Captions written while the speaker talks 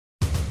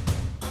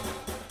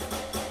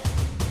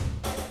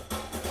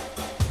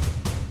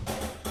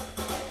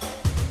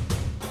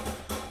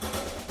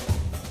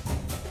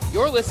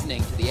You're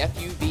listening to the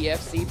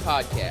FUVFC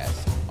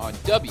podcast on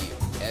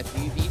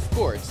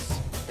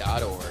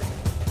WFUVSports.org.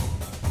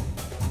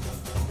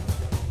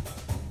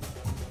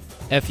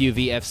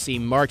 FUVFC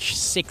March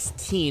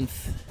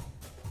 16th,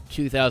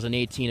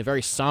 2018. A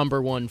very somber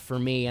one for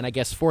me, and I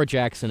guess for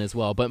Jackson as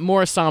well, but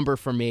more somber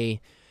for me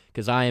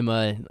because I'm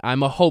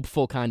a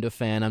hopeful kind of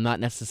fan. I'm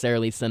not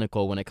necessarily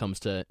cynical when it comes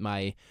to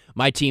my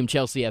team,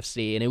 Chelsea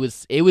FC, and it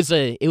was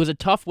a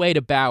tough way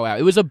to bow out.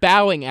 It was a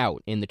bowing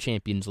out in the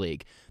Champions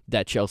League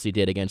that Chelsea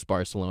did against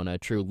Barcelona. A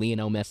true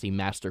Lionel Messi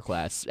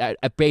masterclass.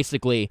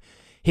 Basically,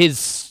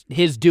 his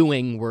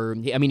doing were,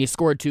 I mean, he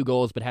scored 2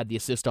 goals but had the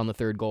assist on the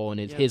 3rd goal, and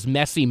his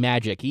Messi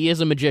magic. He is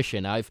a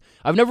magician. I've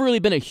never really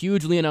been a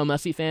huge Lionel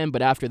Messi fan,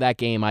 but after that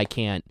game, I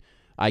can't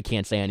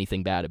say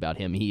anything bad about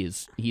him.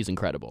 He's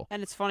incredible.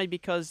 And it's funny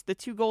because the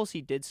 2 goals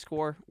he did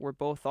score were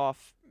both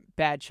off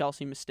bad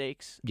Chelsea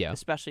mistakes. Yeah.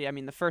 Especially, I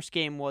mean, the first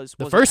game as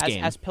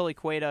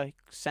Piliqueta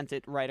sent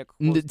it right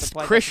across.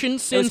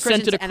 Christensen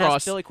sent it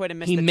across. And as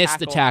Piliqueta missed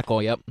the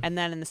tackle, yep. And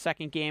then in the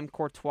second game,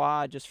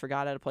 Courtois just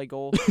forgot how to play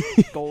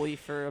goalie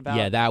for about.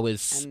 Yeah, that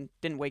was. And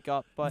didn't wake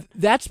up. But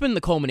that's been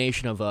the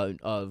culmination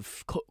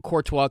of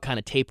Courtois kind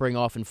of tapering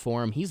off in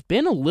form. He's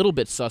been a little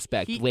bit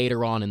suspect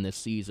later on in this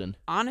season.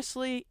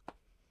 Honestly,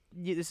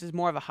 this is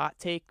more of a hot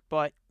take,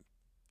 but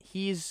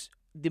he's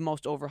the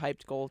most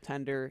overhyped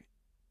goaltender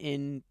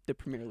in the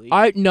Premier League.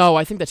 I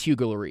think that's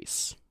Hugo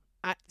Lloris.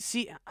 I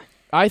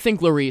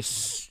think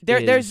Lloris.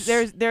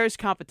 There's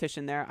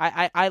competition there.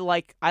 I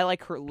like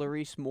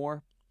Lloris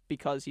more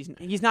because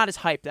he's not as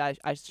hyped.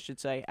 I should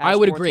say. I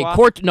would agree.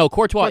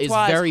 Courtois is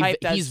very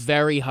hyped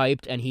very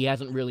hyped, and he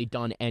hasn't really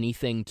done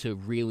anything to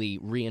really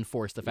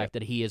reinforce the fact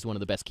that he is one of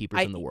the best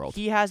keepers in the world.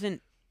 He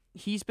hasn't.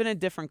 He's been a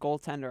different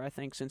goaltender, I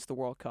think, since the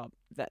World Cup.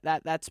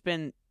 That's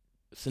been.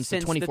 Since the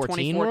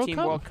 2014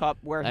 World Cup,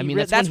 where I mean,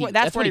 that's where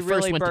he he first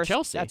really went burst. to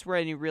Chelsea. That's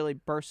where he really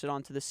bursted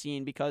onto the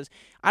scene because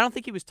I don't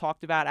think he was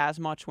talked about as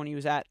much when he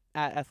was at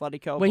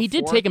Atletico. Well, he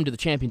did take him to the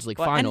Champions League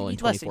final in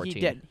 2014.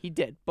 Listen, he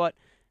did. But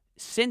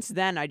since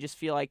then, I just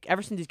feel like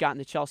ever since he's gotten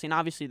to Chelsea, and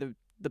obviously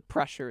the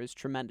pressure is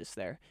tremendous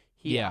there.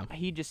 He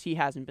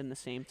hasn't been the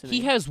same to me.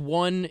 He has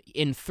won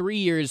in 3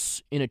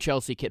 years in a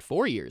Chelsea kit,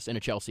 4 years in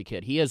a Chelsea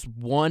kit. He has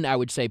won, I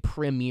would say,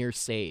 premier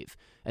save.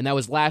 And that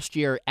was last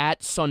year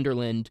at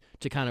Sunderland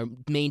to kind of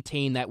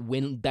maintain that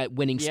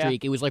winning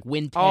streak. It was like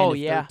win 10 of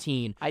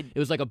 13. It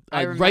was like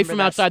right from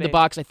outside the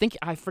box.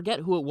 I forget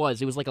who it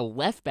was. It was like a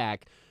left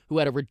back who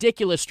had a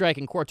ridiculous strike,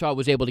 and Courtois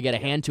was able to get a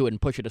hand to it and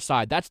push it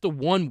aside. That's the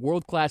one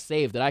world-class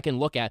save that I can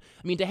look at.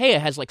 I mean, De Gea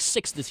has like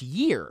 6 this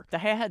year. De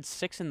Gea had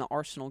 6 in the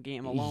Arsenal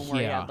game alone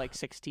where he had like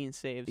 16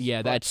 saves.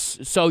 Yeah,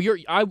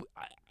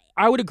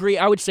 I would agree.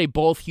 I would say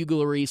both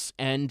Hugo Lloris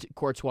and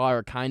Courtois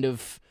are kind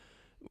of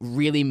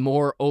really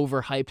more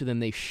overhyped than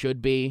they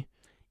should be.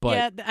 But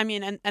yeah, I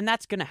mean, and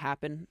that's going to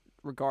happen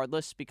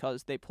regardless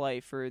because they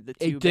play for the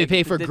two. They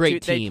play for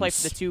great teams. They play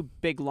for the 2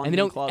 big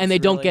London clubs, and they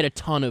don't get a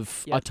ton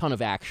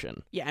of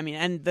action. Yeah, I mean,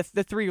 and the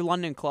 3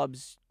 London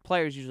clubs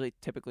players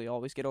typically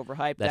always get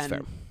overhyped. That's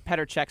fair.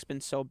 Petr Cech's been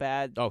so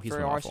bad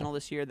for Arsenal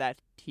this year that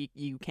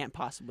you can't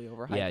possibly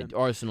overhype him. Yeah,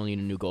 Arsenal need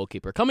a new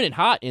goalkeeper. Coming in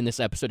hot in this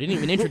episode. Didn't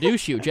even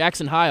introduce you.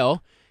 Jackson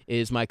Heil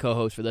is my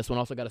co-host for this one.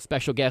 Also got a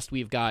special guest.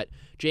 We've got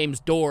James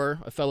Dorr,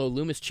 a fellow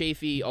Loomis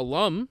Chaffee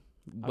alum.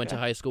 Went to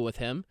high school with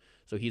him.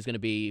 So he's going to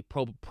be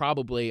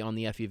probably on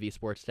the FUV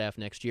sports staff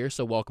next year.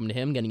 So welcome to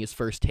him, getting his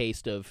first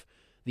taste of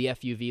the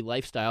FUV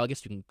lifestyle. I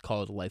guess you can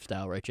call it a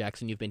lifestyle, right,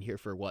 Jackson? You've been here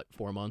for,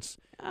 4 months?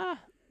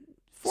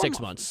 6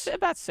 months.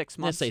 About 6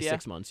 months, Let's say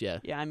 6 months, yeah.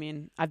 Yeah, I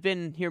mean, I've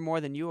been here more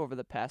than you over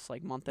the past,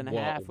 month and a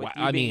half with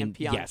you being in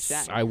Pyeongchang.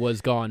 Yes, I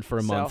was gone for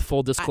a month.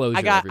 Full disclosure,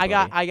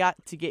 I got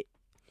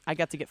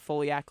to get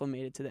fully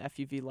acclimated to the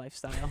FUV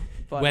lifestyle.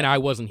 But, when I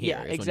wasn't here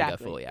when you got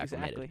fully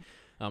acclimated. Exactly.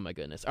 Oh, my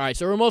goodness. All right,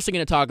 so we're mostly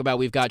going to talk about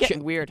we've got... It's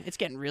getting weird. It's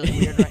getting really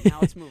weird right now.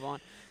 Let's move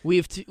on.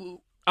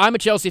 I'm a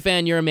Chelsea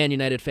fan. You're a Man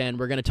United fan.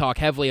 We're going to talk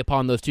heavily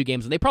upon those 2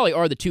 games, and they probably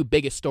are the 2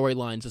 biggest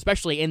storylines,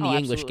 especially in the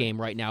English game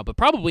right now, but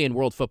probably in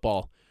world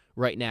football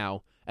right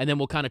now. And then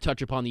we'll kind of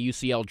touch upon the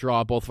UCL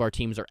draw. Both of our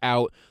teams are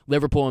out.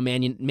 Liverpool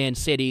and Man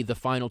City, the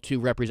final 2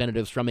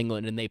 representatives from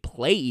England, and they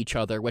play each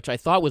other, which I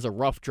thought was a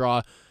rough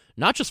draw,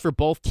 not just for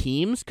both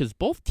teams, because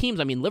both teams,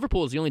 I mean,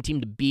 Liverpool is the only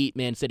team to beat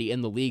Man City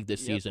in the league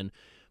this season,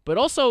 but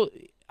also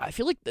I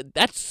feel like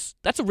that's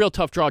a real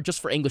tough draw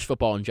just for English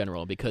football in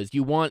general because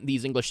you want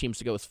these English teams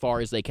to go as far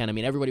as they can. I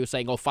mean, everybody was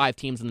saying, 5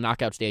 teams in the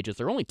knockout stages.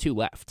 There are only 2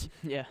 left.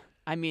 Yeah.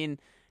 I mean,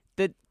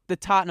 the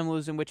Tottenham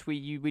lose in which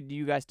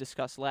you guys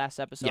discussed last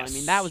episode. Yes. I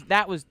mean,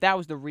 that was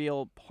the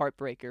real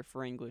heartbreaker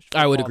for English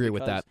football. I would agree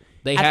with that.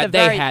 They had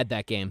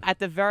that game. At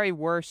the very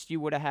worst, you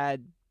would have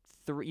had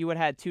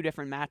 2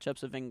 different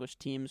matchups of English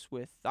teams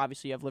with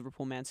obviously you have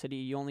Liverpool, Man City.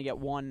 You only get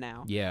 1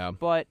 now. Yeah.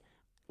 But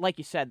like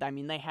you said, I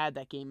mean, they had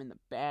that game in the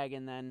bag,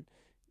 and then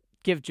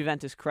give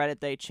Juventus credit,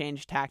 they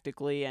changed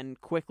tactically and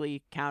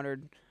quickly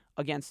countered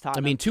against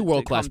Tottenham. I mean, 2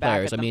 world-class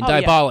players. I mean,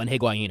 Dybala and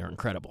Higuain are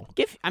incredible.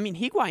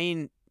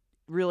 Higuain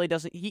really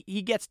doesn't.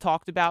 He gets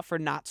talked about for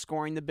not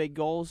scoring the big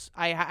goals.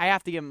 I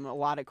have to give him a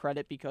lot of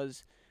credit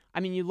because I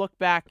mean, you look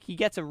back, he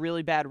gets a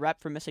really bad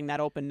rep for missing that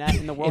open net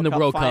in the World Cup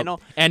World final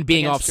Cup and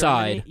being against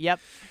offside. Germany. Yep.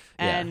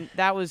 And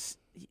that was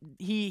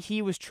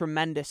he was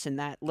tremendous in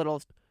that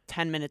little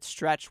 10-minute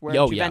stretch where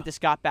Juventus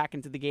got back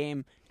into the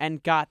game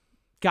and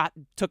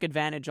took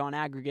advantage on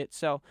aggregate.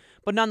 So,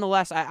 but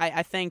nonetheless,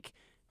 I think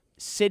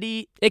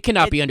City. It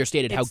cannot be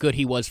understated how good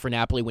he was for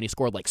Napoli when he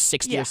scored like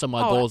 60 or some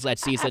odd goals that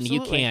season.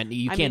 Absolutely.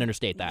 You can't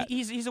understate that.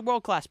 He's a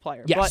world-class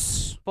player.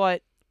 Yes.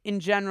 But in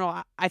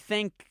general, I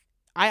think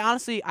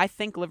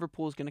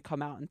Liverpool is going to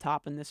come out on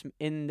top in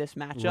this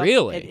matchup.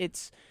 Really?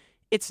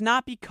 It's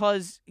not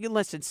because,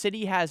 listen,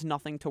 City has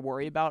nothing to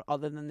worry about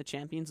other than the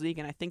Champions League,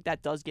 and I think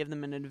that does give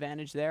them an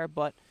advantage there.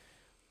 But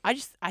I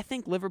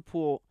think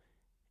Liverpool,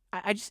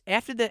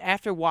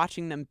 after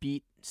watching them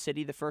beat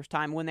City the first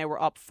time when they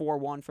were up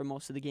 4-1 for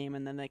most of the game,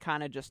 and then they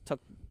kind of just took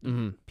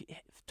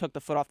the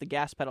foot off the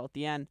gas pedal at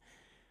the end.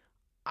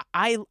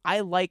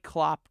 I like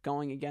Klopp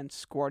going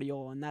against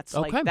Guardiola, and that's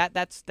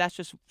that's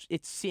just,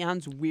 it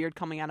sounds weird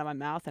coming out of my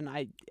mouth, and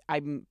I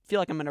feel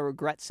like I'm going to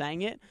regret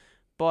saying it.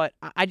 But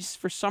I just,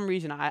 for some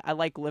reason, I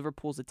like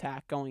Liverpool's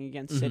attack going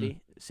against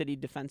City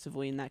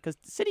defensively in that, because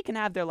City can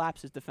have their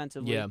lapses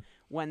defensively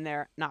when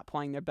they're not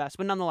playing their best.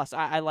 But nonetheless,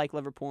 I like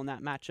Liverpool in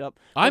that matchup.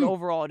 But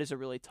overall, it is a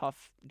really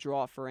tough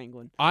draw for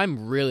England.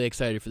 I'm really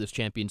excited for this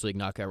Champions League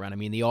knockout round. I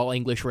mean, the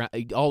all-English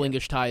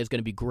tie is going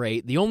to be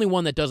great. The only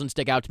one that doesn't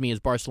stick out to me is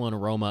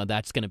Barcelona-Roma.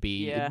 That's going to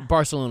be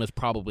Barcelona's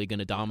probably going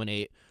to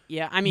dominate.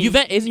 Yeah, I mean,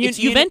 it's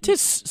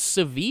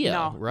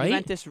Juventus-Sevilla,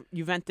 right?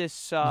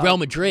 Juventus, Real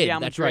Madrid.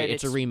 That's right.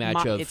 It's a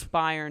rematch of. It's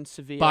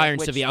Bayern-Sevilla.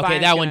 Bayern-Sevilla. Okay,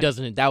 that one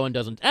doesn't.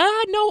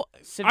 No,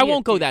 Sevilla, I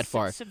won't go that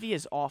far.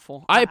 Sevilla's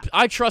awful.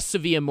 I trust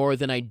Sevilla more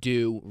than I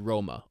do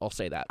Roma. I'll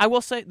say that. I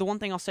will say the one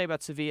thing I'll say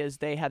about Sevilla is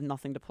they have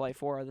nothing to play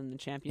for other than the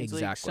Champions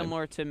League,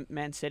 similar to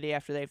Man City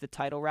after they have the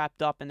title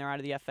wrapped up and they're out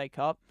of the FA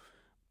Cup.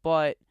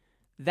 But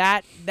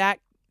that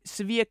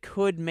Sevilla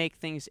could make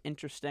things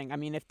interesting. I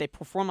mean, if they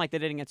perform like they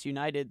did against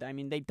United, I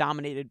mean, they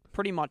dominated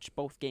pretty much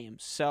both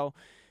games. So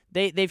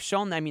they've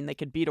shown that, I mean, they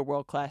could beat a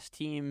world-class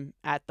team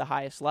at the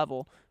highest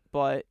level,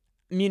 but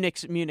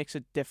Munich's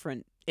a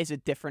different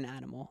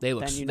animal. They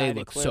look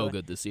so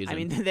good this season. I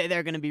mean,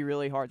 they're going to be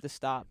really hard to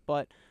stop.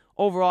 But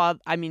overall,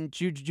 I mean,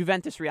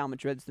 Juventus Real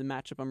Madrid's the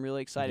matchup I'm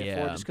really excited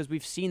for, just because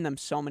we've seen them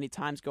so many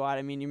times go out.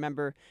 I mean, you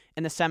remember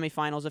in the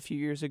semifinals a few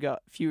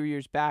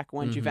years back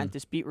when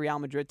Juventus beat Real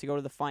Madrid to go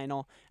to the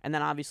final, and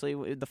then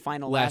obviously the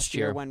final last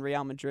year when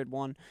Real Madrid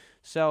won.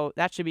 So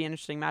that should be an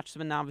interesting matchup,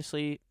 and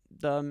obviously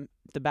the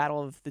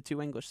battle of the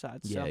two English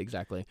sides. Yeah,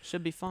 exactly.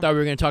 Should be fun. Thought we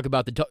were going to talk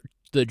about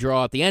the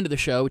draw at the end of the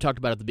show. We talked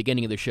about it at the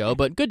beginning of the show,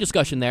 but good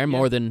discussion there.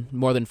 More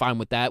than fine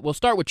with that. We'll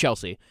start with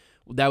Chelsea.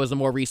 That was a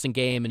more recent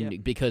game,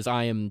 and because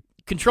I am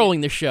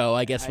controlling the show,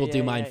 I guess we'll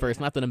do mine first.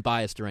 Not that I'm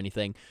biased or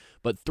anything,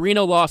 but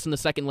 3-0 loss in the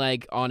second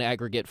leg on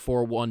aggregate,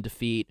 4-1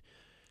 defeat.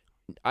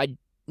 A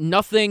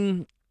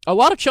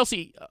lot of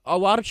Chelsea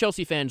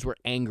fans were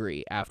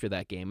angry after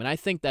that game, and I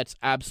think that's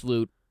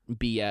absolute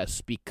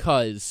BS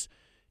because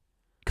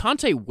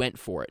Conte went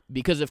for it.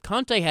 Because if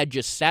Conte had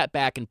just sat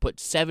back and put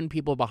 7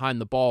 people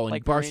behind the ball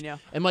and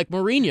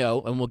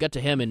Mourinho, and we'll get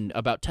to him in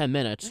about 10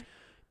 minutes,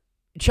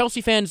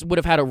 Chelsea fans would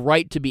have had a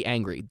right to be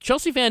angry.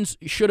 Chelsea fans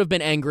should have been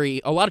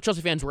angry. A lot of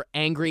Chelsea fans were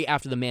angry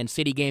after the Man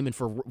City game, and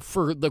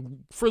for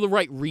the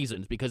right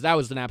reasons, because that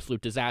was an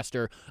absolute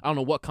disaster. I don't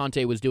know what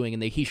Conte was doing,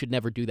 and he should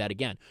never do that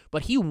again.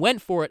 But he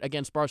went for it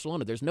against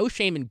Barcelona. There's no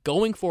shame in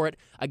going for it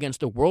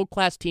against a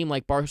world-class team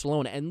like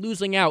Barcelona and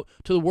losing out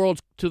to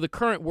the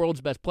current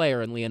world's best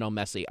player in Lionel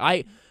Messi.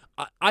 I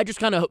just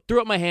kind of threw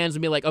up my hands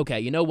and be like, okay,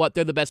 you know what?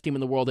 They're the best team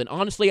in the world. And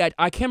honestly, I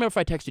can't remember if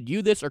I texted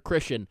you this or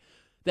Christian,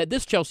 that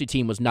this Chelsea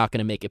team was not going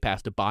to make it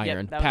past a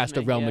Bayern, past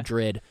a Real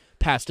Madrid,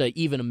 past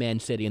even a Man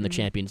City in the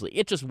Champions League.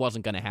 It just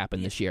wasn't going to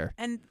happen this year.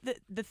 And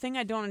the thing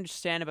I don't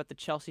understand about the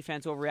Chelsea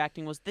fans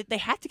overreacting was that they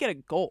had to get a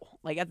goal.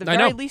 Like, at the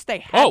very least, they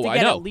had to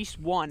get at least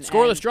one.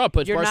 Scoreless draw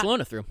puts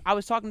Barcelona through. I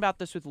was talking about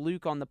this with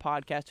Luke on the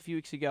podcast a few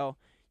weeks ago.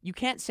 You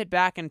can't sit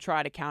back and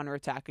try to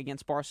counterattack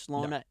against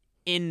Barcelona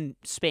in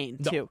Spain,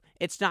 too.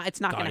 It's not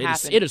going to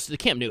happen. The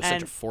Camp Nou is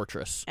such a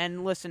fortress.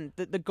 And listen,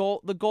 the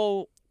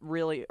goal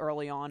really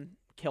early on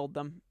killed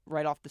them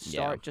right off the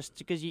start, just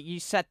because you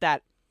set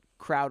that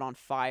crowd on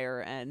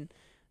fire, and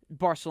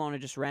Barcelona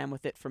just ran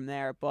with it from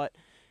there. But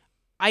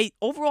I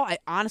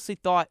honestly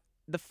thought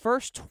the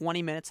first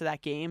 20 minutes of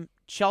that game,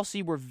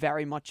 Chelsea were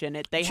very much in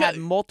it. They had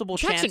multiple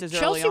chances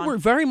early on. Chelsea were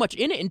very much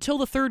in it until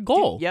the third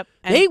goal. Yep.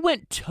 They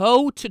went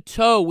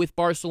toe-to-toe with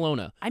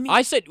Barcelona.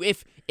 I said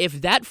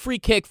if that free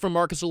kick from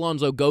Marcos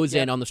Alonso goes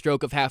in on the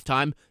stroke of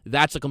halftime,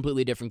 that's a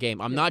completely different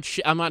game. I'm not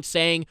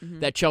saying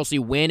that Chelsea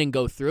win and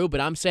go through, but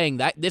I'm saying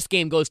that this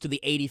game goes to the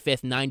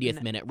 85th,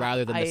 90th minute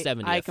rather than the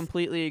 70th. I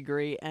completely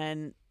agree.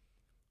 And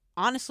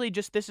honestly,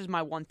 just this is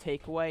my one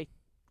takeaway.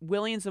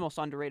 Willian's the most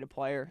underrated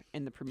player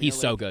in the Premier League. He's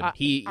so good.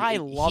 I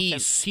love him.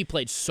 He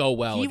played so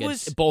well He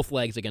against was- both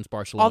legs against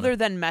Barcelona. Other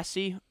than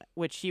Messi,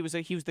 which he was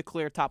the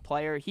clear top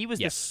player. He was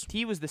Yes.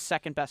 he was the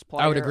second best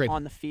I would player agree.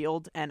 on the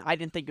field, and I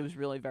didn't think it was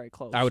really very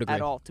close I would agree.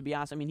 at all, to be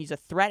honest. I mean, he's a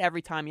threat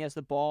every time he has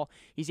the ball.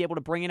 He's able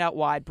to bring it out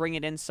wide, bring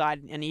it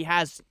inside, and he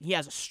has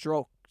a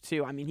stroke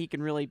too. I mean, he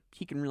can really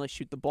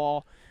shoot the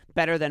ball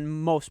better than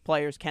most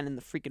players can in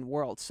the freaking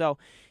world. So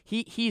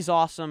he's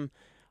awesome.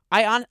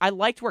 I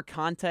liked where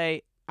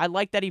Conte. I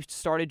like that he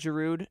started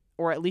Giroud,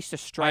 or at least a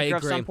striker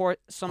of some 100%.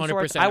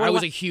 sort. I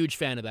was a huge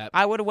fan of that.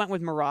 I would have went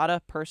with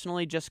Morata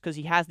personally, just because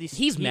he has these.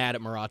 He's mad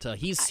at Morata.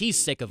 He's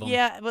sick of him.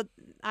 Yeah, but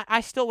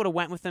I still would have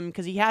went with him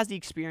because he has the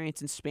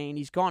experience in Spain.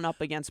 He's gone up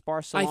against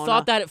Barcelona. I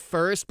thought that at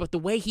first, but the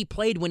way he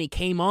played when he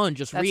came on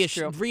just That's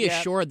true.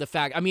 reassured the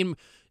fact. I mean,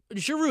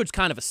 Giroud's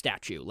kind of a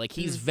statue. Like,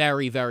 he's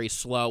very, very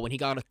slow, and he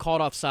got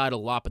caught offside a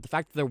lot. But the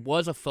fact that there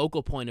was a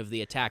focal point of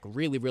the attack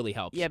really, really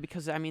helped. Yeah,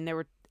 because I mean, they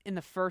were in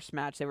the first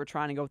match. They were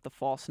trying to go with the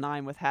false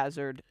nine with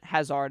Hazard,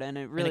 and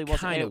it really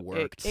wasn't. Kind of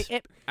worked.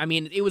 I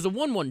mean, it was a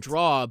 1-1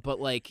 draw, but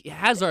like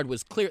Hazard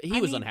was clear.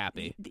 He was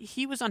unhappy.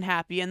 He was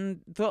unhappy,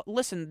 and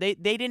listen, they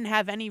didn't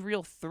have any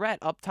real threat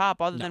up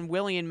top other than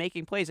Willian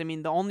making plays. I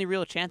mean, the only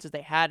real chances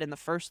they had in the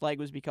first leg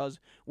was because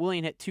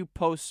Willian hit 2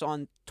 posts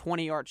on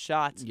 20-yard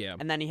shots,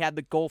 and then he had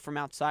the goal from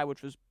outside,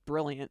 which was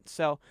brilliant.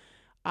 So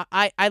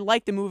I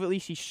like the move. At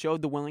least he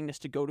showed the willingness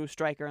to go to a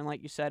striker, and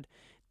like you said,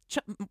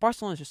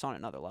 Barcelona's just on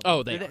another level.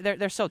 Oh,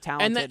 they're so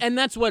talented. And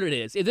that's what it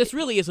is. This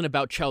really isn't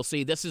about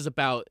Chelsea. This is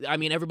about, I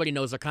mean, everybody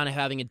knows they're kind of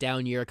having a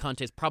down year.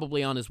 Conte's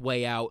probably on his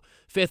way out.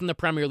 5th in the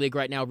Premier League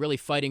right now, really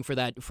fighting for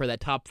that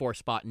top 4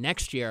 spot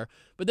next year.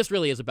 But this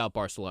really is about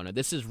Barcelona.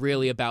 This is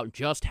really about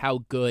just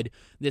how good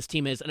this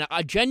team is. And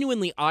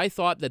I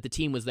thought that the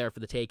team was there for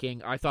the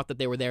taking. I thought that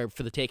they were there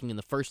for the taking in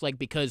the first leg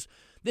because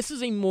this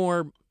is a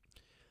more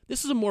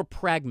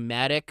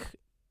pragmatic.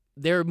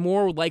 They're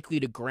more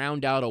likely to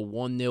ground out a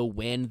 1-0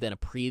 win than a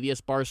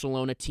previous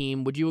Barcelona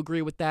team. Would you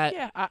agree with that?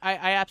 Yeah,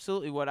 I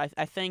absolutely would. I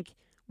think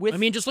with. I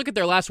mean, just look at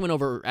their last win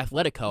over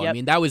Atletico. Yep. I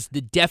mean, that was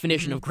the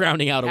definition of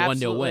grounding out a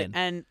 1-0 win.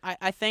 And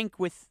I think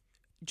with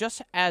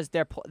just as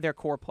their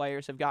core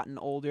players have gotten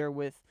older,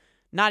 with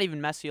not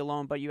even Messi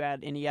alone, but you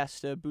add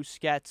Iniesta,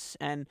 Busquets,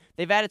 and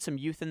they've added some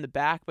youth in the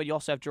back, but you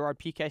also have Gerard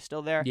Piqué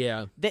still there.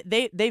 Yeah.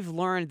 They've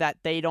learned that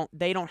they don't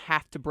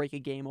have to break a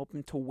game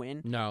open to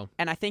win. No.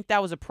 And I think that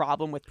was a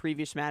problem with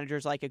previous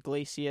managers like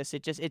Iglesias.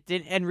 It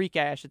didn't Enrique,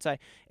 I should say.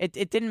 It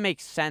didn't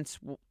make sense.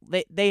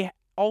 They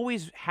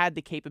always had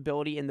the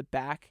capability in the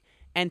back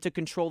and to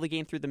control the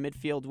game through the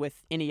midfield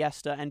with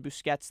Iniesta and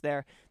Busquets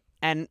there,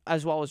 and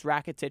as well as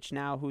Rakitic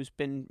now, who's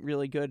been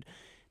really good.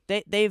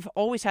 They've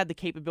always had the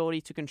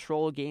capability to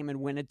control a game and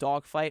win a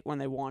dogfight when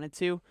they wanted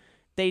to.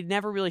 They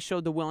never really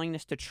showed the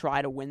willingness to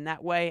try to win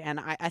that way, and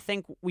I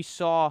think we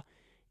saw,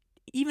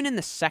 even in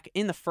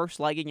the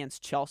first leg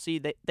against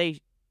Chelsea,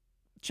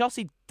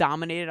 Chelsea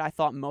dominated, I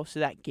thought, most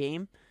of that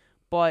game,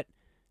 but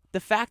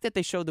the fact that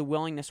they showed the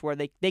willingness where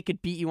they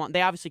could beat you on,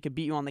 they obviously could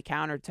beat you on the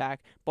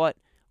counterattack, but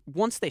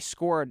once they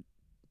scored,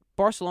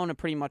 Barcelona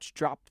pretty much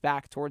dropped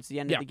back towards the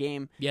end of the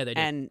game. Yeah, they did.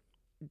 And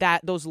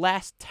those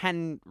last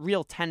 10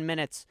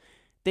 minutes,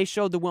 they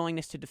showed the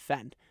willingness to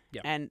defend.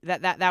 Yeah. And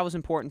that was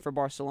important for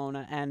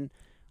Barcelona. And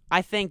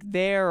I think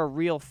they're a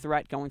real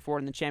threat going forward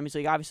in the Champions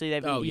League. Obviously, they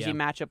have an easy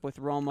matchup with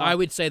Roma. I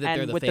would say that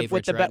they're the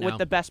favorites right now. With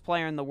the best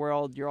player in the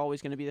world, you're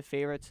always going to be the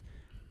favorites.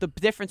 The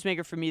difference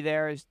maker for me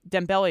there is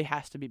Dembele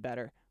has to be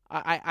better.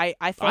 I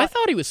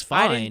thought he was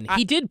fine.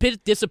 He did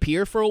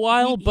disappear for a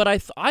while, but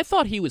I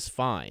thought he was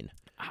fine.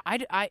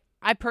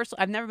 I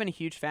personally, I've never been a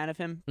huge fan of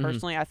him.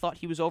 Personally, I thought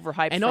he was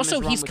overhyped. And from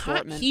also, his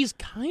run with he's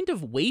kind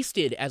of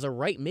wasted as a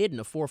right mid in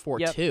a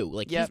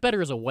 4-4-2. He's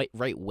better as a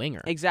right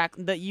winger.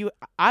 Exactly.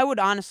 I would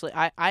honestly,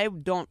 I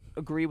don't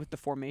agree with the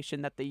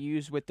formation that they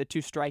use with the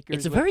 2 strikers.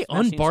 It's a very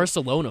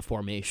un-Barcelona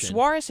formation.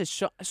 Suarez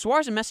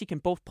and Messi can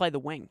both play the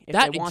wing if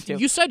they want to.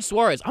 You said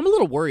Suarez. I'm a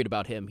little worried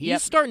about him.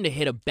 He's starting to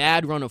hit a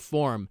bad run of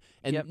form.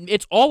 And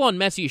it's all on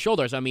Messi's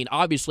shoulders. I mean,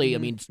 obviously,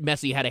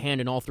 Messi had a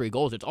hand in all 3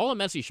 goals. It's all on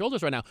Messi's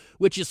shoulders right now,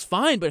 which is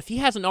fine. But if he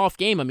has an off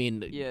game, I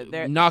mean,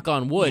 knock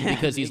on wood,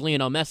 because he's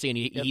Lionel Messi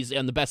and he's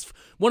in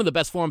one of the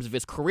best forms of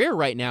his career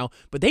right now.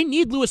 But they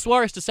need Luis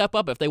Suarez to step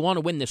up if they want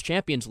to win this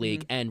Champions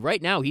League. And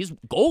right now, he's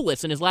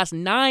goalless in his last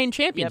 9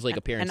 Champions League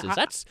appearances.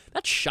 That's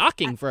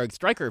shocking for a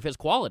striker of his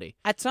quality.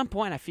 At some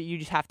point, I feel you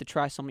just have to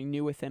try something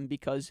new with him,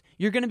 because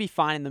you're going to be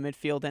fine in the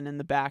midfield and in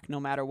the back no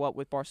matter what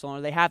with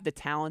Barcelona. They have the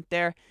talent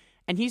there.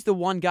 And he's the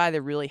one guy they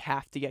really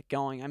have to get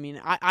going. I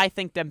mean, I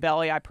think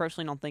Dembele, I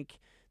personally don't think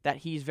that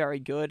he's very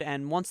good.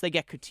 And once they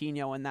get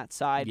Coutinho in that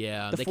side,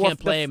 they can't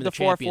play him in the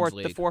Champions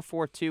League. The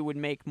 4-4-2 would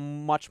make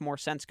much more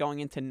sense going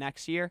into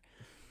next year.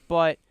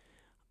 But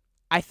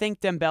I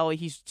think Dembele,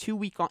 he's too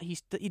weak on.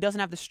 He doesn't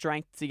have the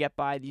strength to get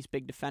by these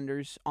big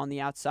defenders on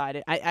the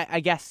outside. I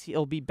guess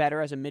he'll be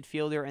better as a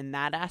midfielder in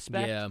that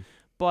aspect. Yeah.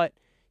 But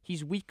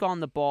he's weak on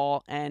the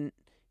ball, and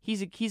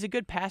he's a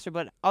good passer,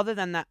 but other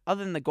than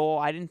the goal,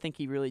 I didn't think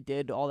he really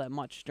did all that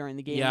much during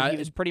the game. Yeah, he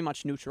was pretty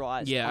much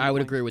neutralized. Yeah, on I the would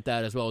wing. agree with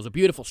that as well. It was a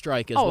beautiful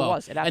strike as Oh, it well.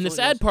 was. It And the absolutely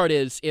sad was. part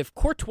is, if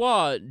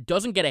Courtois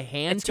doesn't get a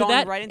hand It's to going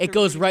that, right into it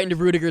goes right into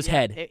Rudiger's yeah,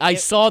 head. it- I it-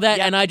 saw that,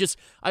 yeah. and I just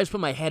put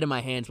my head in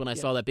my hands when I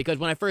Yeah. saw that, because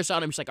when I first saw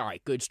it, I'm just like, all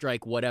right, good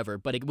strike, whatever.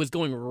 But it was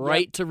going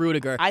right to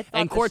Rudiger, I thought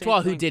and the Courtois,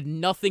 same who thing. did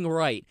nothing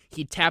right,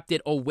 he tapped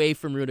it away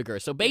from Rudiger.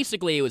 So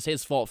basically, it was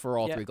his fault for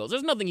all Yeah. 3 goals.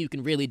 There's nothing you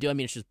can really do. I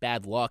mean, it's just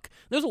bad luck.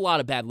 There's a lot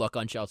of bad luck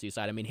on Chelsea's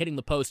side. I mean, hitting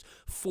the post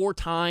 4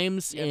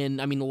 times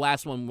the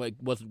last one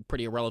was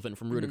pretty irrelevant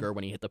from Rudiger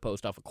when he hit the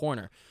post off a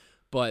corner.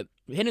 But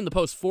hitting the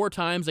post 4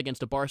 times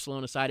against a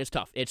Barcelona side is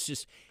tough.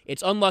 It's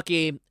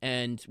unlucky,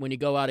 and when you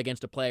go out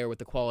against a player with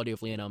the quality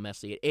of Lionel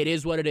Messi, it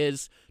is what it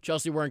is.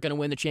 Chelsea weren't going to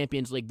win the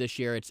Champions League this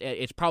year.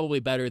 It's probably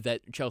better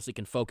that Chelsea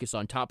can focus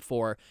on top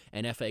 4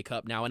 and FA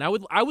Cup now. And I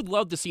would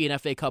love to see an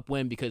FA Cup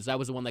win, because that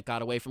was the one that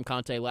got away from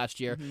Conte last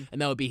year, and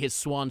that would be his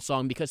swan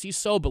song, because he's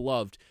so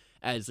beloved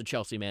as the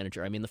Chelsea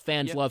manager. I mean, the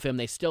fans love him.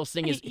 They still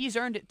sing And his... he's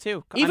earned it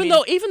too. Even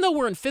though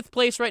we're in 5th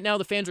place right now,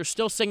 the fans are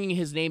still singing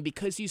his name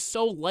because he's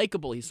so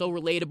likable. He's so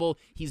relatable.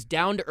 He's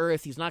down to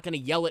earth. He's not going to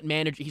yell at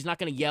He's not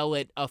going to yell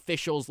at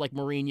officials like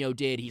Mourinho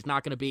did. He's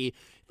not going to be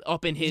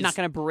up in his... He's not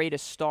going to berate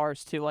his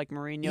stars too, like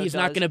Mourinho. He's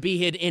not going to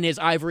be in his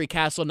ivory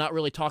castle, not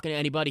really talking to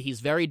anybody. He's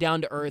very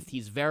down to earth.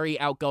 He's very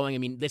outgoing. I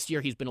mean, this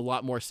year he's been a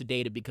lot more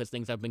sedated because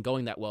things haven't been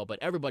going that well, but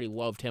everybody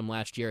loved him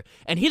last year.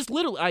 And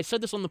I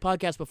said this on the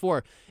podcast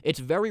before, it's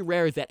very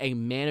rare that a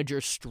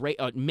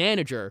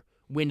manager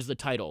wins the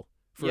title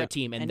for a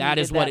team, and that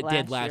is what it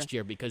did last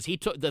year, because he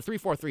took the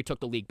 3-4-3 took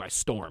the league by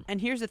storm.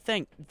 And here's the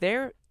thing: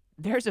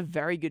 there's a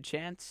very good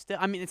chance.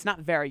 I mean, it's not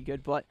very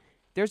good, but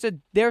there's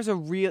a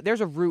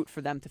route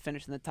for them to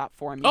finish in the top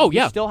 4. I mean,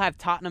 you still have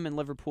Tottenham and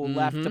Liverpool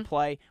left to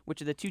play,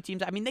 which are the 2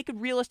 teams. I mean, they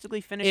could realistically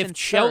finish in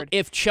third.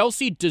 If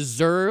Chelsea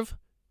deserve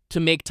to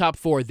make top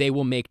 4, they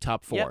will make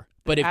top 4. Yep.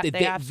 But if They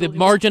the absolutely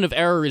margin of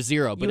error is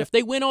 0, but You- if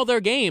they win all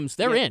their games,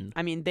 they're in.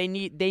 I mean, they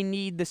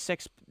need the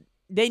 6.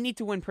 They need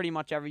to win pretty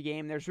much every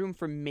game. There's room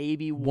for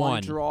maybe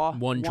one draw,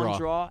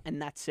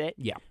 and that's it.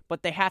 Yeah.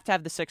 But they have to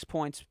have the 6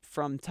 points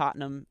from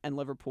Tottenham and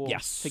Liverpool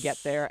Yes. to get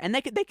there. And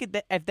they could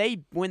if they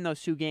win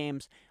those 2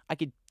 games, I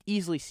could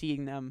easily see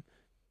them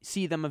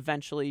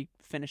eventually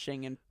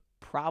finishing in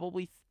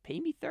probably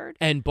maybe third.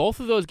 And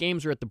both of those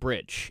games are at the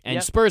Bridge. And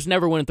Yep. Spurs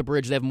never win at the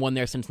Bridge. They haven't won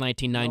there since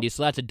 1990,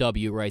 so that's a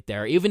W right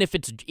there. Even if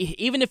it's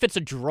a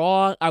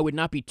draw, I would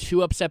not be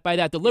too upset by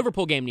that. The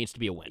Liverpool game needs to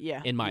be a win,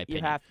 Yeah, in my you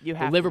opinion. have the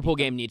to Liverpool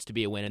beat them. game needs to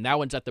be a win, and that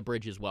one's at the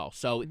Bridge as well.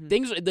 So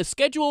Mm-hmm. the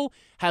schedule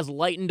has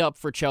lightened up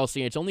for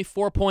Chelsea. It's only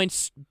 4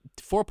 points.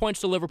 4 points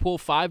to Liverpool,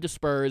 5 to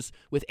Spurs,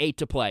 with 8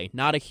 to play.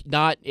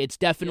 It's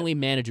definitely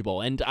manageable.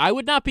 And I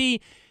would not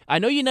be. I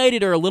know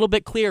United are a little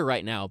bit clear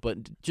right now,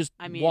 but just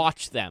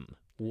watch them.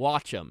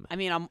 Watch them. I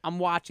mean, I'm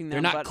watching them.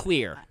 They're not but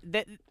clear.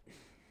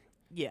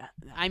 Yeah,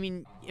 I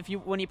mean,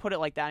 when you put it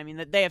like that, I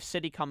mean they have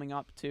City coming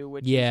up too,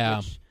 which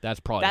That's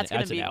probably that's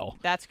an L.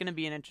 That's going to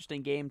be an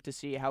interesting game to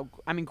see how.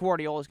 I mean,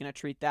 Guardiola is going to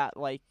treat that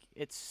like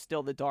it's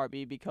still the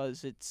derby,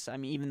 because it's. I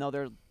mean, even though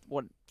they're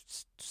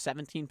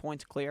 17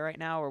 points clear right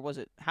now, or was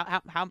it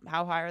how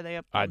high are they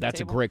up? on the That's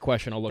a table? great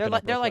question. I'll look it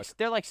up.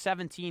 They're like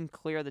 17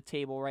 clear of the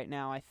table right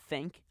now. I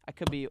think I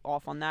could be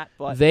off on that,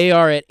 but They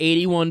are at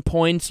 81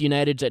 points.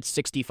 United's at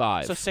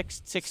 65. so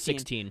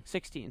 16.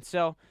 16.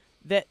 So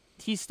that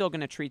he's still going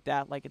to treat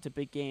that like it's a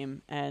big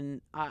game, and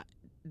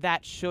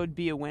that should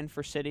be a win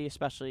for City,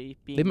 especially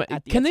being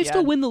at the Can they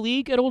still Etihad. win the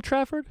league at Old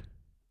Trafford?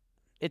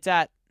 It's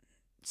at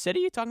City.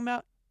 You talking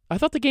about? I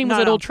thought the game was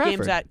at Old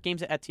Trafford.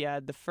 Games at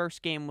Etihad. The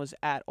first game was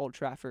at Old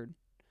Trafford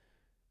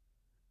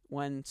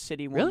when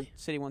City won. Really?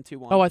 City won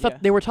 2-1. Oh, I thought yeah.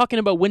 they were talking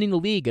about winning the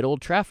league at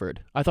Old Trafford.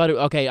 I thought,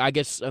 I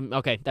guess,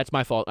 okay, that's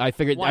my fault. I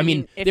figured, Well, I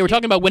mean, if they were you-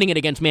 talking about winning it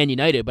against Man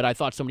United, but I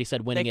thought somebody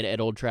said winning it at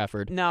Old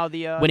Trafford. No,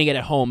 the winning it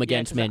at home yeah,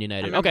 against 'cause Man I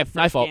United. remember Okay, the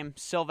my first fault. Game,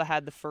 Silva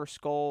had the first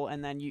goal,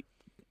 and then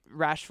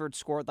Rashford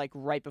scored like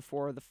right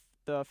before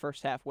the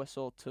first half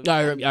whistle.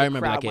 I and remember the that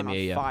crowd game, went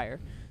on yeah. fire.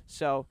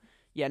 So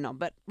yeah, no,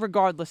 but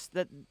regardless,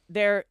 that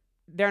they're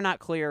not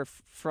clear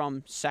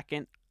from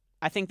second.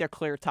 I think they're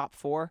clear top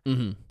 4,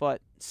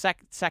 but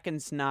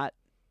second's not.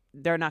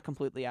 They're not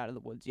completely out of the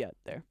woods yet.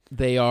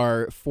 They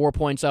are 4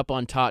 points up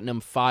on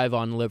Tottenham, 5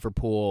 on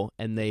Liverpool,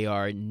 and they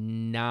are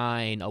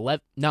 9.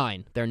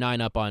 They're 9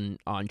 up on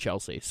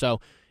Chelsea.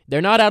 So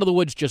they're not out of the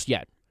woods just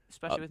yet.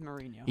 Especially with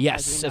Mourinho.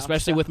 Yes, as we know,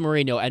 especially so. with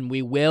Mourinho. And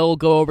we will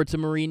go over to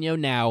Mourinho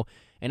now.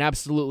 An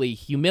absolutely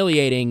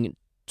humiliating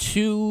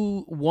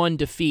 2-1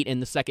 defeat in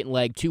the second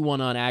leg,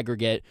 2-1 on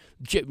aggregate.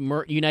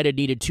 United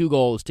needed 2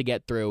 goals to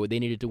get through. They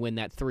needed to win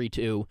that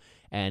 3-2,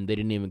 and they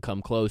didn't even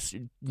come close.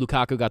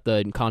 Lukaku got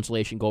the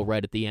consolation goal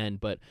right at the end,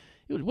 but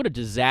what a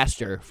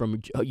disaster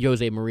from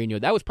Jose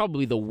Mourinho. That was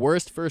probably the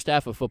worst first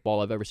half of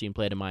football I've ever seen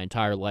played in my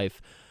entire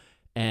life.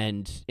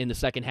 And in the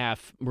second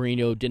half,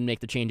 Mourinho didn't make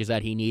the changes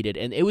that he needed,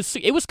 and it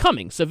was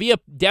coming. Sevilla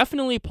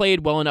definitely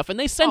played well enough, and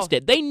they sensed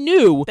it. They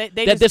knew that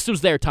this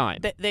was their time.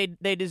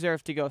 They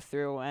deserve to go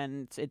through,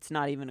 and it's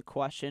not even a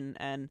question.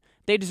 And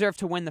they deserve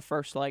to win the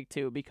first leg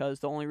too,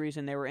 because the only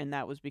reason they were in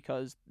that was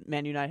because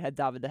Man United had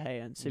David De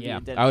Gea and Sevilla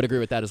didn't. I would agree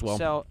with that as well.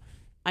 So,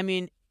 I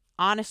mean,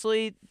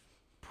 honestly,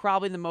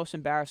 probably the most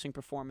embarrassing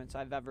performance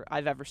I've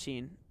ever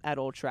seen at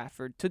Old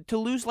Trafford. To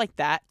lose like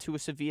that to a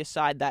Sevilla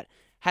side that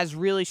has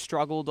really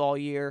struggled all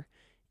year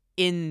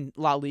in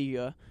La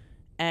Liga,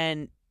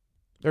 and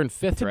they're in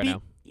fifth right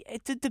now.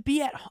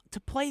 To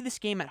play this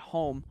game at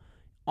home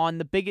on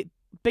the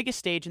biggest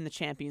stage in the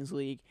Champions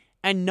League,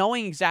 and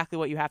knowing exactly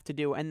what you have to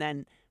do, and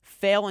then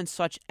fail in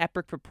such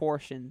epic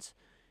proportions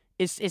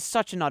is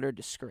such an utter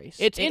disgrace.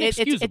 It's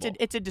inexcusable.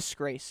 It's a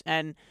disgrace.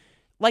 And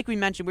like we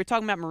mentioned, we're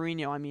talking about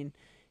Mourinho. I mean,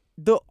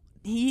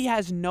 he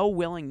has no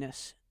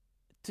willingness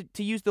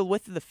to use the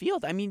width of the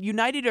field. I mean,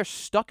 United are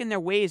stuck in their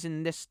ways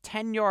in this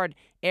 10-yard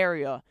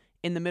area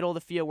in the middle of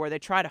the field where they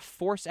try to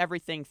force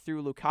everything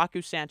through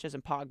Lukaku, Sanchez,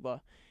 and Pogba,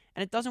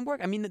 and it doesn't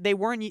work. I mean, they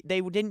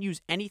didn't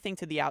use anything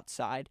to the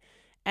outside.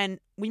 And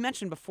we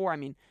mentioned before, I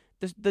mean,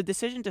 the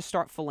decision to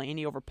start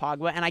Fellaini over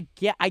Pogba, and I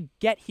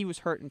get he was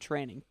hurt in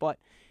training, but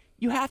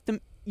you have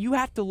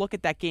to look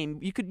at that game.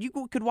 You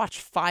could watch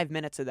 5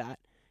 minutes of that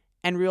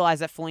and realize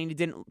that Fellaini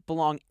didn't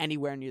belong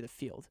anywhere near the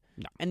field.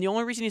 No. And the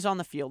only reason he's on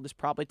the field is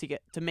probably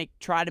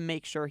try to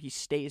make sure he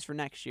stays for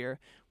next year,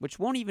 which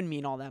won't even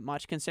mean all that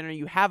much considering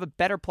you have a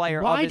better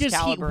player of his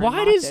caliber.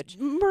 Why does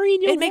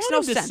Mourinho It makes no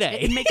want him to sense.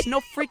 stay? It makes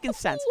no freaking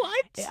sense.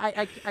 What?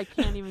 I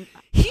can't even.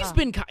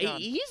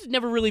 He's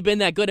never really been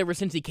that good ever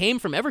since he came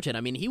from Everton.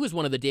 I mean, he was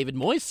one of the David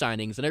Moyes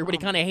signings, and everybody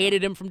kind of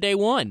hated him from day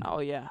one. Oh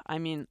yeah, I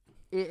mean,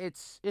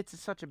 it's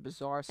such a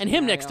bizarre And scenario.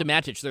 him next to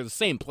Matic, they're the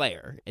same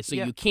player, so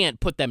you can't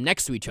put them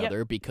next to each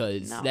other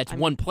because that's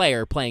one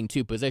player playing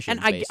two positions.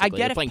 And I get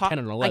they're if playing 10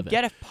 and 11. I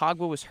get if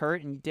Pogba was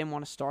hurt and you didn't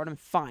want to start him,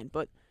 fine.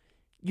 But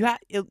you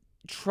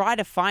try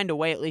to find a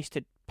way at least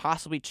to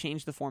possibly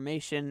change the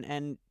formation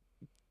and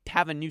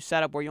have a new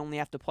setup where you only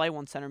have to play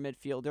one center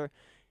midfielder.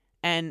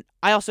 And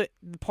I also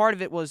part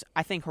of it was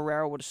I think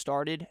Herrera would have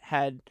started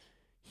had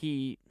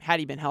he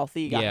been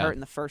healthy. He got hurt in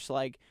the first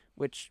leg,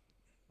 which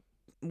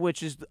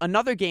is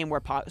another game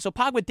where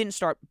Pogba didn't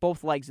start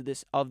both legs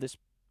of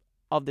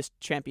this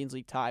Champions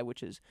League tie,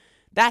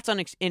 that's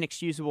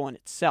inexcusable in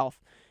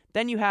itself.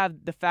 Then you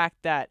have the fact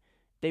that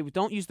they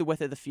don't use the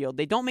width of the field.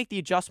 They don't make the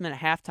adjustment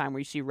at halftime where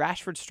you see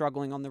Rashford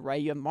struggling on the right.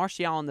 You have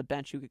Martial on the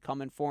bench who could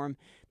come in for him.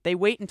 They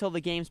wait until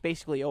the game's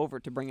basically over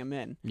to bring him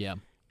in. Yeah.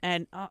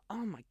 And oh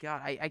my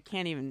God, I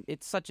can't even.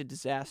 It's such a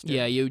disaster.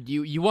 Yeah,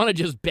 you want to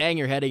just bang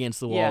your head against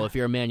the wall if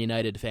you're a Man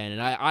United fan,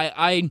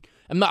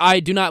 and I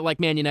do not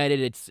like Man United.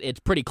 It's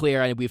pretty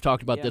clear. We've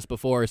talked about this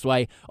before. So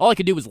all I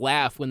could do was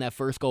laugh when that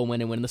first goal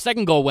went in. When the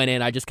second goal went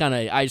in, I just kind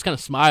of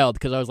smiled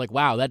because I was like,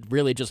 wow, that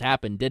really just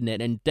happened, didn't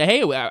it? And De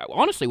Gea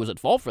honestly was at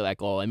fault for that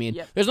goal. I mean,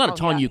 there's not a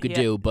ton you could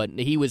do, but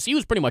he was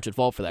pretty much at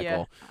fault for that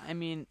goal. I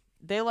mean,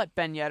 they let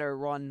Ben Yedder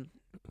run.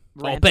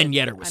 Ben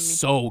Yedder was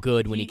so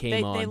good when he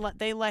came on.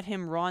 They let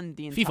him run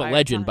the entire FIFA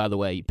legend, time. by the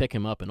way. You pick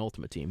him up in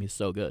Ultimate Team. He's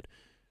so good.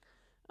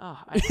 Oh,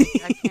 I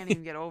can't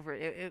even get over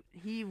it.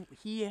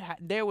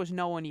 There was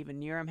no one even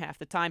near him half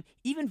the time.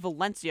 Even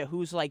Valencia,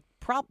 who's like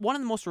one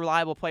of the most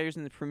reliable players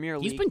in the Premier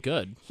League. He's been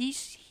good. He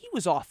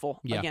was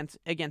awful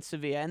against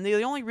Sevilla, and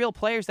the only real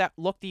players that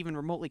looked even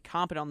remotely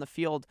competent on the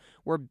field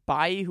were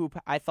Bailly, who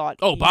I thought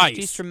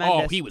he's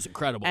tremendous. Oh, he was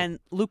incredible. And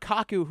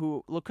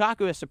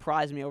Lukaku has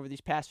surprised me over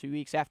these past few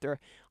weeks. After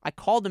I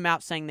called him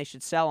out saying they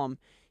should sell him,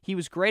 he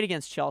was great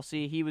against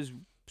Chelsea. He was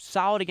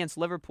solid against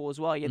Liverpool as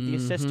well. He had the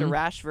assist to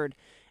Rashford.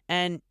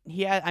 And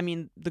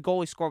the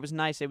goal he scored was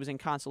nice. It was in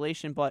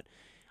consolation, but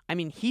I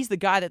mean, he's the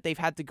guy that they've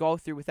had to go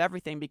through with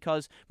everything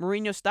because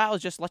Mourinho's style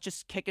is let's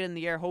just kick it in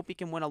the air, hope he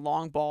can win a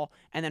long ball,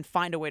 and then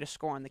find a way to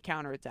score on the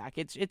counterattack.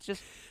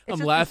 I'm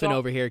laughing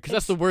over here because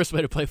that's the worst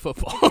way to play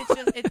football.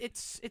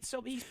 It's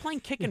so he's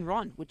playing kick and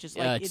run, which is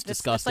it's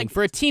disgusting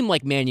for a team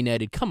like Man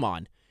United. Come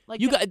on.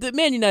 The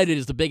Man United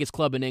is the biggest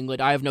club in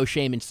England. I have no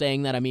shame in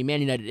saying that. I mean, Man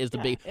United is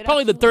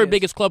probably the third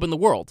biggest club in the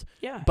world,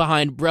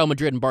 behind Real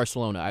Madrid and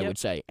Barcelona, I would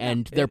say.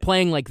 And they're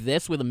playing like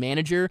this with a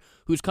manager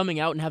who's coming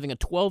out and having a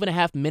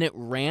 12.5-minute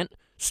rant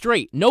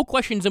straight, no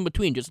questions in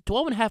between, just a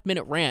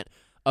 12.5-minute rant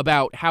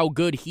about how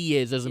good he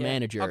is as a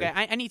manager. Okay,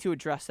 I need to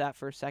address that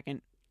for a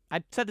second.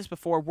 I've said this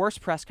before.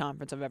 Worst press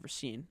conference I've ever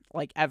seen,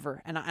 like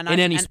ever, in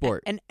any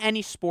sport, in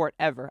any sport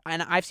ever.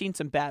 And I've seen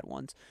some bad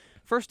ones.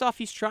 First off,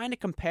 he's trying to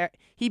compare.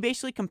 He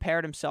basically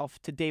compared himself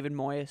to David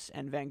Moyes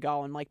and Van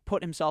Gaal and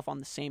put himself on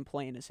the same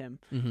plane as him,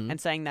 and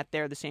saying that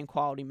they're the same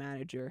quality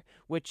manager.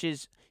 Which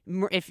is,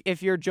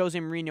 if you're Jose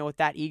Mourinho with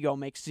that ego,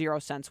 makes zero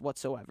sense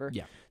whatsoever.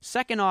 Yeah.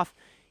 Second off,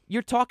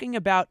 you're talking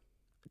about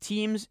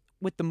teams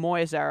with the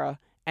Moyes era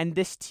and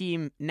this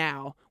team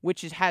now,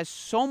 which has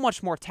so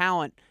much more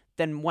talent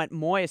than what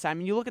Moyes. I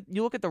mean, you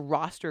look at the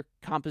roster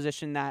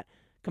composition that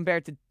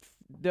compared to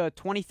the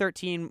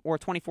 2013 or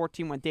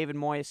 2014 when David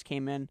Moyes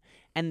came in,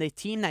 and the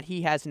team that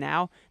he has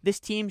now, this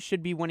team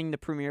should be winning the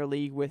Premier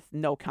League with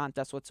no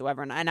contest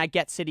whatsoever. And I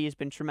get City has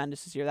been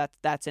tremendous this year.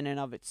 That's in and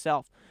of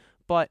itself.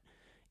 But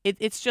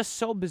it's just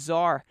so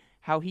bizarre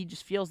how he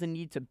just feels the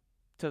need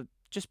to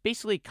just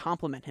basically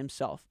compliment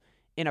himself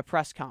in a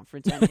press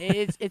conference, and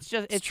it's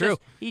true.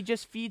 He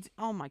just feeds.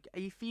 Oh my!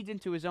 He feeds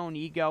into his own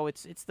ego.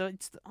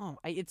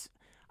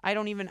 I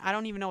don't even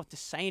know what to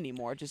say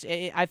anymore.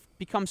 I've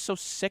become so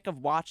sick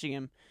of watching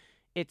him.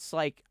 It's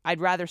like I'd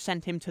rather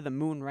send him to the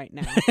moon right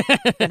now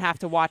than have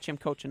to watch him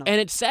coach another.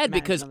 And it's sad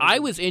because I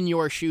team. was in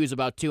your shoes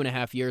about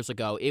 2.5 years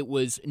ago. It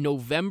was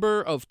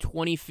November of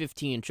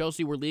 2015.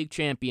 Chelsea were league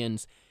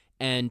champions,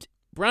 and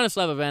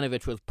Branislav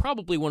Ivanovic was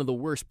probably one of the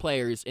worst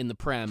players in the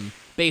Prem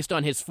based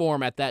on his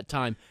form at that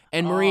time.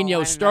 And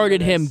Mourinho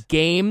started him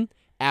game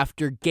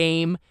after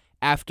game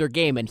after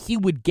game, and he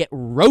would get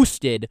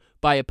roasted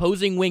by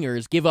opposing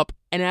wingers, give up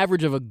an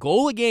average of a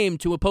goal a game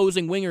to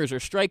opposing wingers or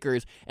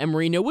strikers, and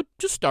Mourinho would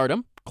just start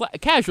him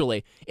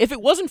casually. If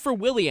it wasn't for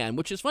Willian,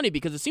 which is funny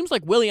because it seems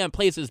like Willian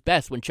plays his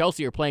best when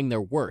Chelsea are playing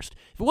their worst.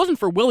 If it wasn't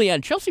for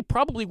Willian, Chelsea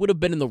probably would have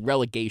been in the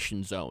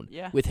relegation zone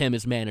with him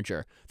as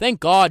manager. Thank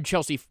God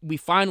we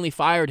finally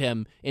fired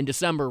him in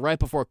December right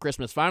before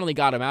Christmas, finally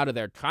got him out of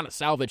there, trying to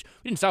salvage.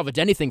 We didn't salvage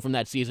anything from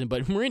that season,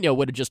 but Mourinho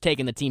would have just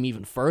taken the team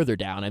even further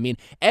down. I mean,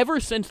 ever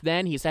since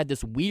then, he's had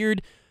this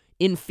weird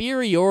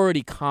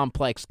inferiority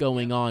complex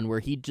going on where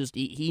he feels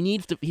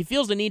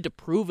the need to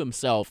prove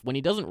himself when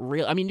he doesn't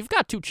really. I mean, you've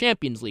got 2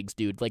 Champions Leagues,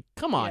 dude. Like,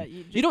 come on.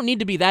 You don't need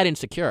to be that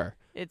insecure.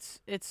 It's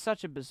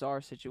such a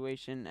bizarre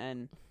situation,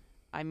 and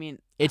I mean,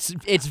 it's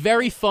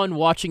very fun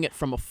watching it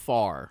from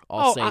afar.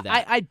 I'll say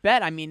that. I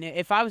bet. I mean,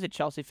 if I was a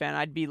Chelsea fan,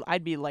 I'd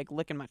be like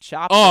licking my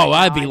chops. Oh,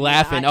 I'd be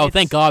laughing.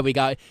 Thank God we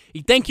got.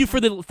 Thank you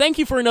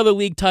for another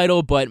league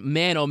title, but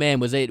man, oh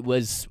man,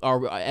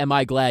 am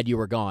I glad you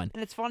were gone?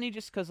 And it's funny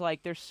just because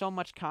like there's so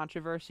much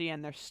controversy,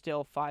 and they're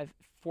still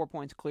 4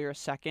 points clear a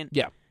second.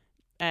 Yeah.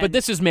 But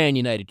this is Man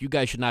United. You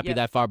guys should not be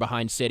that far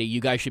behind City.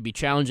 You guys should be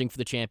challenging for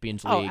the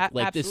Champions League.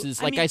 This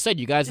is, I said,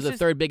 you guys are the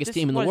third biggest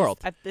team in the world.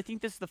 I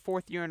think this is the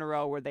 4th year in a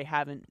row where they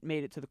haven't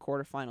made it to the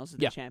quarterfinals of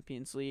the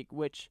Champions League,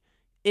 which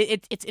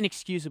it's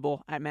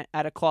inexcusable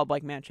at a club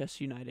like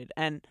Manchester United.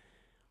 And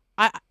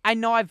I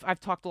know I've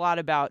talked a lot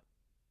about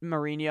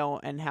Mourinho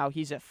and how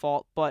he's at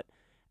fault, but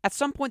at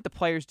some point the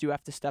players do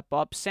have to step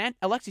up.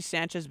 Alexis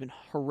Sanchez has been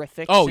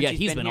horrific. Oh yeah,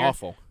 he's been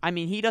awful. I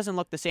mean, he doesn't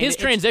look the same. His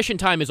transition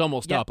time is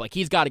almost up. Like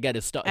he's got to get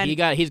his stuff. He's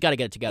got to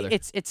get it together.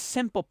 It's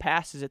simple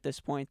passes at this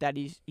point that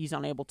he's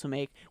unable to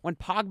make. When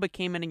Pogba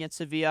came in against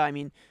Sevilla, I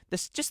mean, the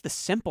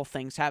simple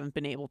things haven't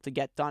been able to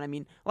get done. I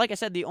mean, like I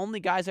said, the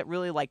only guys that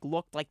really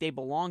looked like they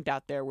belonged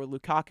out there were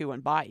Lukaku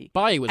and Bailly.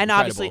 Bailly was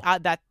incredible. Obviously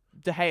that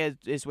De Gea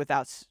is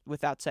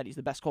without said he's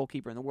the best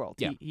goalkeeper in the world.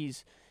 Yeah.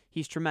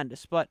 He's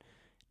tremendous, but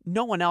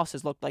no one else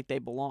has looked like they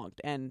belonged,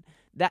 and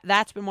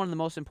that's been one of the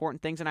most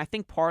important things. And I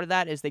think part of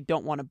that is they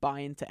don't want to buy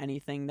into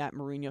anything that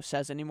Mourinho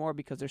says anymore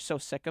because they're so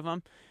sick of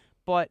him.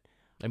 But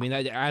I mean,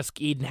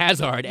 ask Eden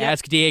Hazard,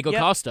 ask Diego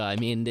Costa. I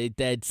mean,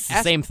 that's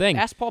the same thing.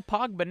 Ask Paul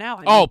Pogba now.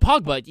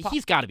 Pogba,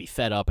 he's got to be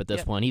fed up at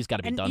this point. He's got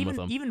to be done with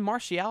him. Even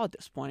Martial at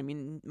this point. I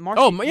mean,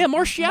 Martial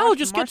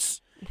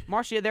gets.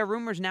 Martial, there are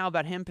rumors now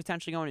about him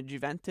potentially going to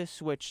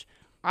Juventus, which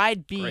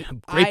I'd be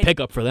great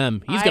pickup for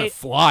them. He's gonna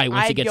fly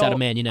once he gets out of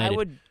Man United. I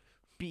would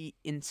be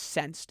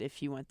incensed if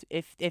he went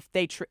if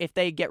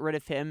they get rid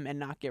of him and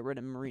not get rid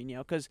of Mourinho,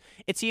 because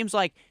it seems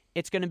like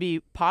it's going to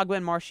be Pogba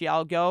and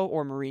Martial go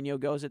or Mourinho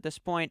goes at this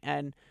point,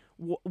 and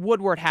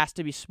Woodward has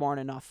to be smart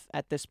enough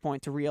at this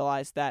point to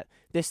realize that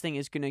this thing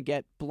is going to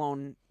get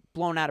blown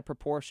out of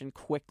proportion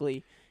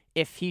quickly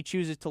if he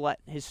chooses to let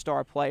his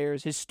star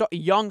players,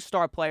 young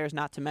star players,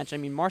 not to mention,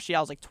 I mean,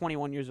 Martial's like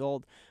 21 years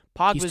old.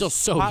 He's still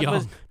so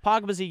young.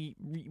 Pogba's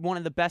one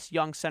of the best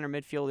young center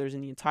midfielders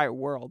in the entire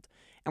world.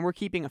 And we're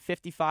keeping a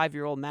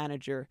 55-year-old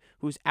manager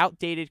who's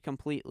outdated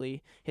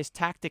completely. His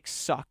tactics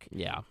suck.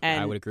 Yeah, and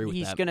I would agree with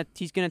that.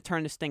 He's gonna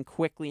turn this thing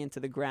quickly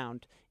into the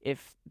ground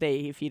if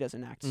he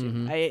doesn't act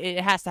soon.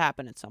 It has to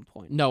happen at some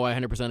point. No, I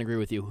 100% agree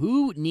with you.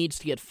 Who needs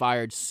to get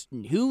fired?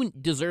 Who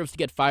deserves to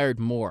get fired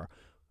more,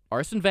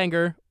 Arsene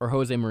Wenger or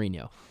Jose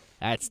Mourinho?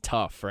 That's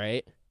tough,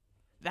 right?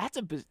 That's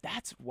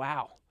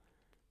wow.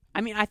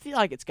 I mean, I feel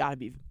like it's got to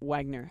be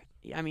Wenger.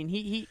 I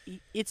mean,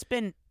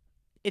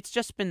 it's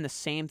just been the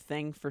same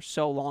thing for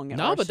so long.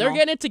 No, but they're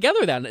getting it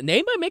together. Then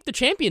they might make the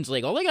Champions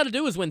League. All they got to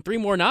do is win 3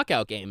 more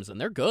knockout games,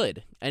 and they're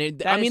good. And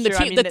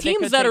the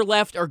teams that are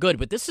left are good.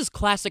 But this is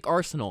classic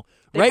Arsenal.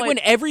 When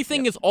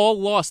everything is all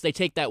lost, they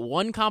take that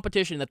one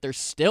competition that they're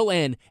still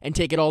in and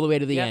take it all the way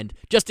to the end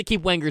just to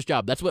keep Wenger's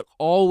job. That's what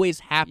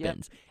always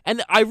happens.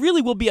 And I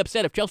really will be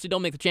upset if Chelsea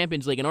don't make the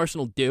Champions League and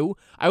Arsenal do.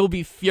 I will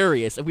be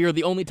furious if we are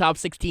the only top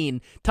 6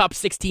 team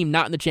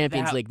not in the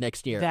Champions League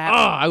next year.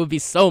 I would be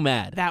so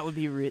mad. That would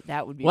be.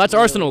 Well, that's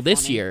really Arsenal funny.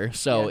 this year,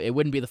 so it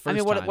wouldn't be the first time. I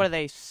mean, what are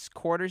they,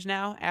 quarters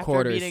now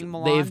after beating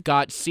Milan? They've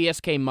got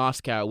CSK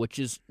Moscow, which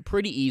is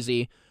pretty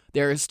easy.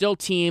 There are still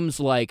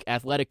teams like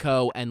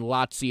Atletico and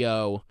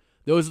Lazio.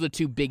 Those are the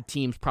 2 big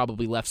teams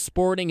probably left.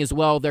 Sporting as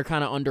well, they're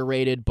kind of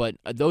underrated, but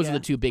those are the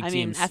 2 big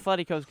teams. I mean,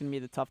 Atletico is going to be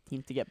the tough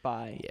team to get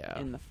by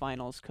in the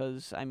finals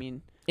because, I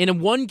mean...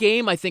 In one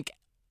game, I think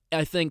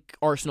I think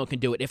Arsenal can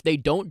do it. If they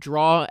don't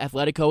draw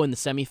Atletico in the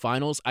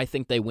semifinals, I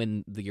think they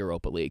win the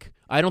Europa League.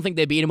 I don't think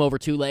they beat him over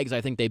 2 legs.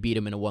 I think they beat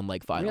him in a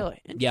 1-leg final.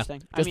 Really?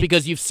 Interesting. Yeah,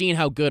 because you've seen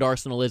how good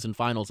Arsenal is in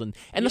finals, and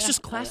that's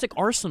just classic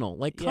Arsenal.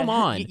 Like, come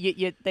on.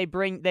 They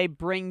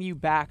bring you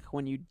back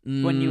when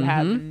you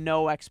have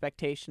no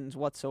expectations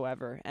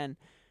whatsoever. And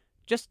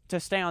just to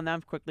stay on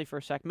them quickly for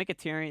a sec,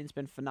 Mkhitaryan's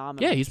been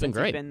phenomenal. Yeah, he's been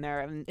great. He's been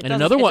there, and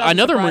another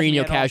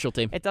Mourinho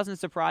casualty. It doesn't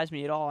surprise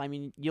me at all. I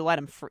mean, you let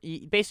him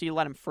basically you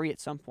let him free at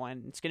some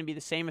point. It's going to be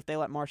the same if they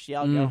let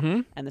Martial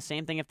go, and the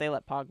same thing if they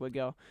let Pogba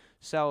go.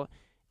 So,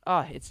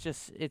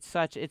 it's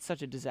such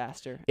a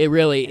disaster. It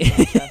really,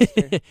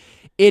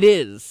 it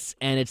is,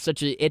 and it's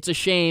a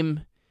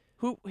shame.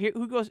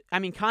 Who goes? I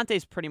mean,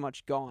 Conte's pretty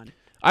much gone.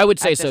 I would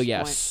say so.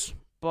 Yes,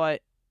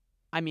 but.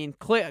 I mean,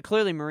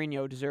 clearly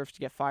Mourinho deserves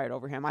to get fired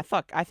over him.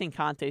 I think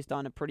Conte's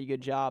done a pretty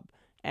good job,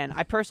 and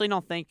I personally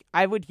don't think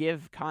I would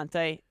give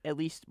Conte at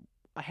least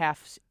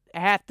half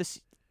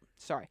the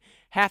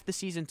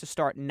season to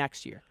start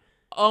next year.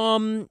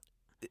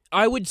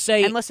 I would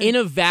say in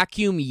a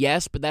vacuum,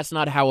 yes, but that's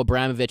not how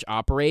Abramovich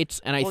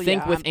operates. And I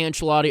think with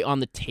Ancelotti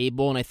on the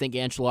table, and I think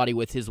Ancelotti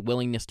with his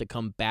willingness to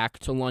come back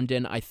to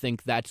London, I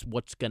think that's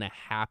what's going to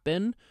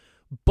happen.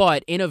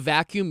 But in a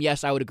vacuum,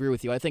 yes, I would agree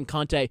with you. I think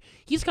Conte,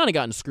 he's kind of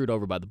gotten screwed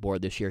over by the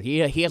board this year. He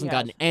hasn't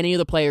gotten any of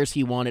the players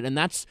he wanted, and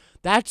that's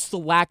the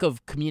lack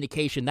of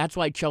communication. That's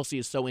why Chelsea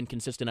is so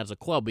inconsistent as a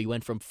club. We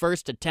went from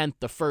 1st to 10th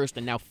to 1st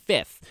and now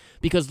 5th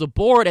because the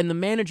board and the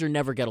manager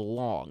never get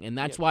along, and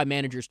that's why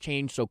managers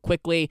change so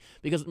quickly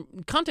because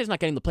Conte's not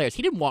getting the players.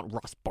 He didn't want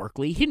Ross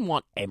Barkley. He didn't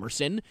want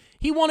Emerson.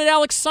 He wanted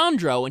Alex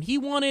Sandro, and he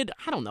wanted,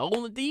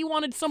 he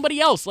wanted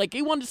somebody else. Like,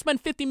 he wanted to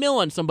spend $50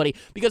 million on somebody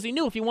because he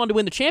knew if he wanted to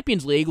win the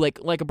Champions League,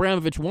 like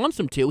Abramovich wants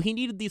him to, he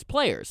needed these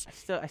players.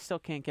 I still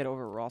can't get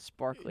over Ross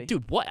Barkley.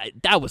 Dude, what?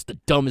 That was the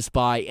dumbest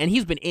buy, and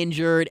he's been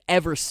injured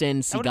ever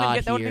since he got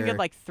here. That would have been good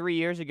like 3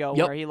 years ago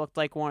where he looked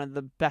like one of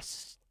the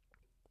best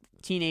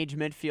teenage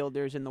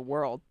midfielders in the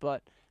world,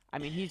 but I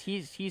mean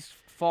he's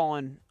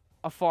fallen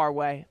a far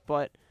way,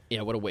 but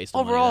yeah, what a waste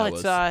of overall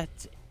money that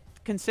it's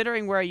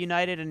considering where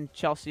United and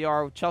Chelsea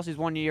are, Chelsea's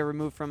 1 year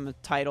removed from the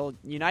title,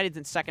 United's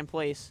in second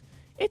place.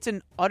 It's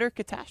an utter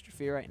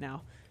catastrophe right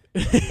now.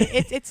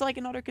 It's like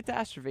an utter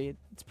catastrophe.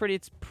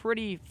 It's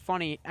pretty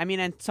funny. I mean,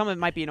 and some of it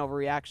might be an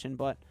overreaction,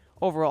 but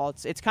overall,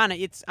 it's kind of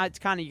you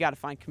got to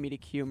find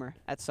comedic humor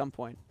at some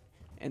point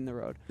in the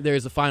road.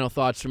 There's the final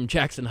thoughts from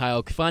Jackson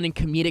Heil. Finding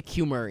comedic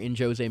humor in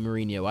Jose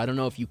Mourinho. I don't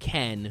know if you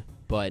can,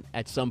 but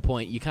at some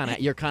point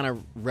you're kind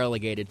of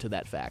relegated to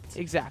that fact.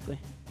 Exactly.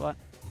 But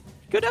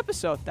good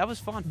episode. That was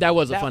fun. That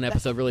was a fun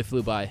episode. Really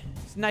flew by.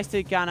 It's nice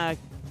to kind of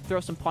throw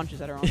some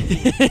punches at our own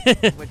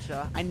team, which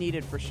I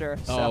needed for sure.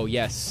 So. Oh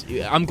yes,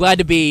 I'm glad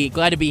to be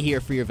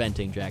here for your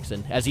venting,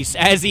 Jackson. As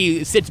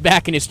he sits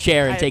back in his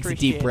chair and takes a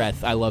deep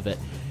breath. I love it.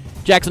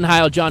 Jackson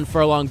Heil, John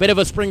Furlong. Bit of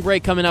a spring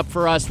break coming up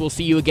for us. We'll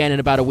see you again in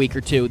about a week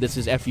or two. This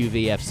is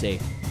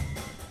FUVFC.